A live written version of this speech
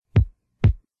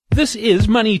This is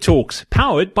Money Talks,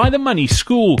 powered by the Money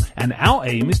School, and our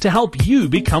aim is to help you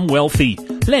become wealthy.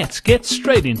 Let's get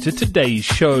straight into today's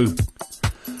show.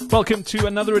 Welcome to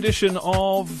another edition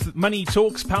of Money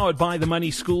Talks, powered by the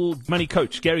Money School. Money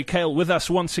coach Gary Kale with us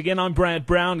once again. I'm Brad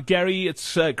Brown. Gary,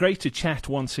 it's great to chat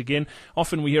once again.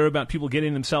 Often we hear about people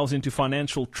getting themselves into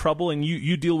financial trouble, and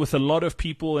you deal with a lot of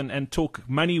people and talk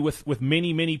money with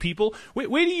many people. Where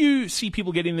do you see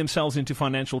people getting themselves into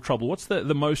financial trouble? What's the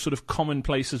most sort of common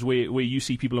places where you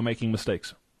see people are making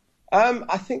mistakes?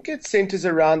 I think it centers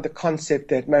around the concept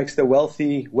that makes the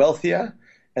wealthy wealthier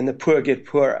and the poor get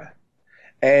poorer.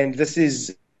 And this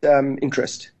is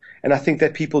interest. And I think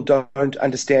that people don't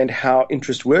understand how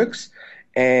interest works.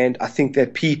 And I think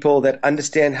that people that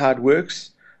understand how it works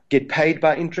get paid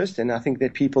by interest. And I think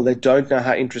that people that don't know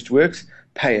how interest works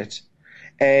pay it.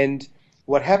 And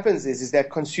what happens is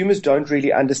that consumers don't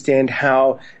really understand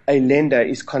how a lender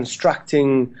is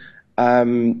constructing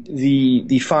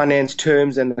the finance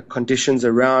terms and the conditions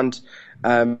around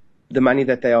the money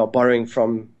that they are borrowing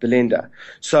from the lender.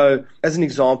 So as an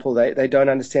example, they don't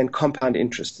understand compound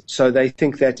interest. So they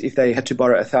think that if they had to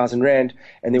borrow 1,000 Rand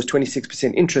and there was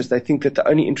 26% interest, they think that the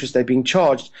only interest they're being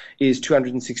charged is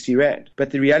 260 Rand.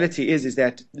 But the reality is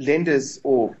that lenders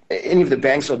or any of the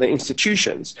banks or the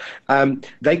institutions,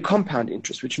 they compound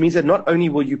interest, which means that not only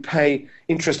will you pay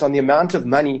interest on the amount of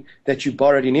money that you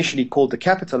borrowed initially called the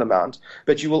capital amount,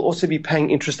 but you will also be paying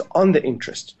interest on the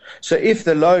interest. So if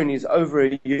the loan is over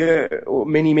a year or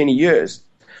many years,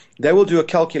 they will do a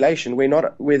calculation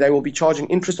where they will be charging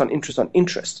interest on interest on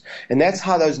interest. And that's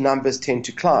how those numbers tend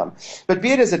to climb. But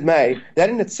be it as it may,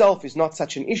 that in itself is not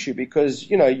such an issue because,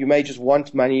 you may just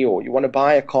want money or you want to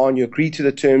buy a car and you agree to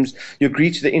the terms, you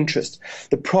agree to the interest.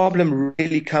 The problem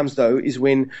really comes, though, is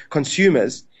when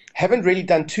consumers haven't really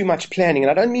done too much planning.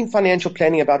 And I don't mean financial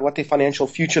planning about what their financial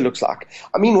future looks like.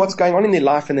 I mean what's going on in their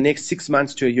life in the next 6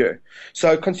 months to a year.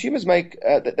 So consumers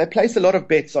they place a lot of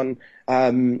bets on,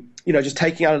 just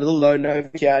taking out a little loan over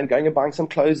here and going and buying some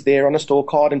clothes there on a store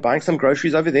card and buying some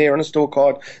groceries over there on a store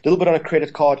card, a little bit on a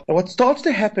credit card. And what starts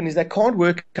to happen is they can't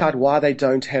work out why they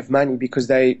don't have money because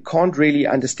they can't really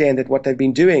understand that what they've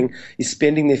been doing is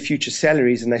spending their future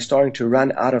salaries and they're starting to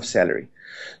run out of salary.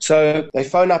 So they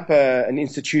phone up an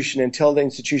institution and tell the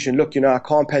institution, look, I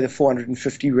can't pay the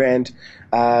 450 Rand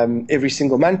every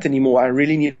single month anymore. I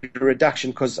really need a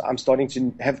reduction because I'm starting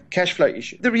to have cash flow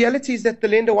issues. The reality is that the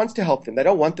lender wants to help them. They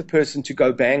don't want the person to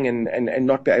go bang and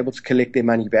not be able to collect their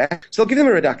money back. So they'll give them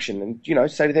a reduction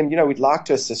and, say to them, we'd like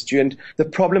to assist you. And the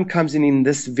problem comes in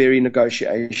this very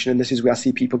negotiation. And this is where I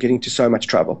see people getting into so much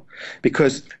trouble.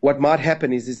 Because what might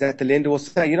happen is that the lender will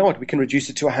say, we can reduce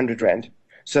it to 100 Rand.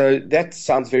 So that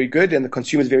sounds very good, and the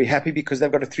consumer is very happy because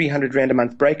they've got a 300 Rand a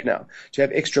month break now to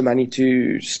have extra money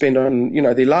to spend on,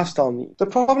 their lifestyle needs. The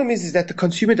problem is that the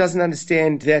consumer doesn't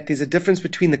understand that there's a difference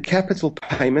between the capital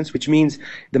payments, which means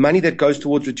the money that goes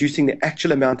towards reducing the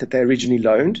actual amount that they originally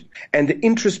loaned, and the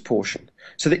interest portion.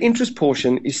 So the interest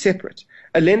portion is separate.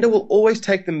 A lender will always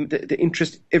take the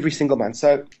interest every single month.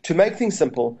 So to make things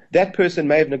simple, that person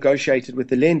may have negotiated with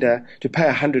the lender to pay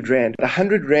 100 Rand. But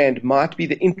 100 Rand might be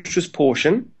the interest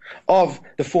portion of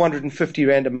the 450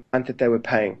 Rand a month that they were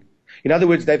paying. In other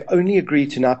words, they've only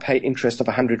agreed to now pay interest of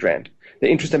 100 Rand. The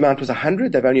interest amount was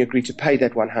 100, they've only agreed to pay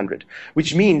that 100,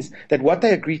 which means that what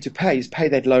they agreed to pay is pay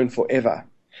that loan forever.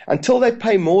 Until they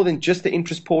pay more than just the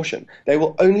interest portion, they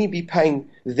will only be paying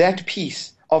that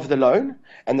piece of the loan,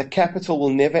 and the capital will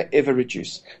never, ever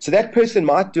reduce. So that person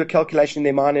might do a calculation in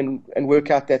their mind and work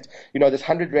out that, this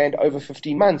 100 Rand over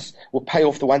 15 months will pay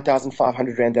off the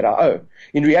 1,500 Rand that I owe.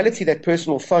 In reality, that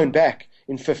person will phone back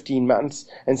in 15 months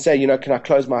and say, can I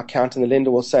close my account? And the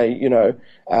lender will say,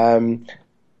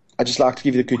 I'd just like to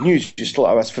give you the good news. You still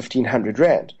owe us 1,500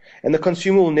 Rand. And the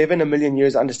consumer will never in a million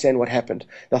years understand what happened.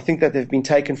 They'll think that they've been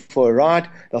taken for a ride.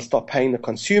 They'll stop paying the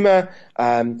consumer,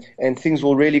 and things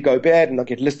will really go bad, and they'll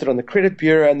get listed on the credit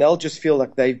bureau, and they'll just feel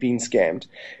like they've been scammed.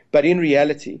 But in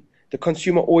reality, the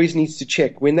consumer always needs to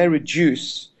check when they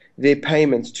reduce their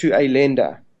payments to a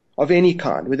lender of any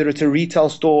kind, whether it's a retail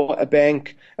store, a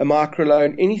bank, a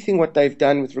microloan, anything what they've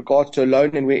done with regards to a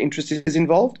loan and where interest is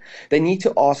involved, they need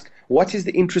to ask, what is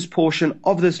the interest portion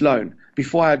of this loan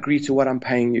before I agree to what I'm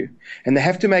paying you? And they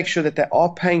have to make sure that they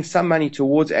are paying some money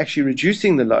towards actually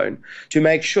reducing the loan to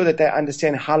make sure that they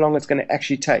understand how long it's going to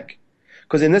actually take.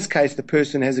 Because in this case, the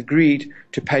person has agreed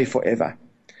to pay forever.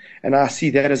 And I see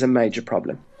that as a major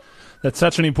problem. That's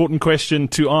such an important question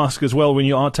to ask as well when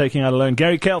you are taking out a loan.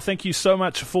 Gary Kale, thank you so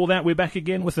much for that. We're back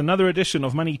again with another edition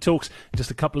of Money Talks in just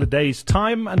a couple of days'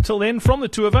 time. Until then, from the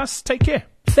two of us, take care.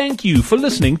 Thank you for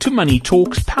listening to Money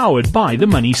Talks, powered by The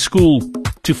Money School.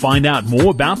 To find out more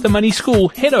about The Money School,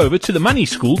 head over to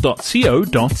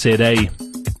themoneyschool.co.za.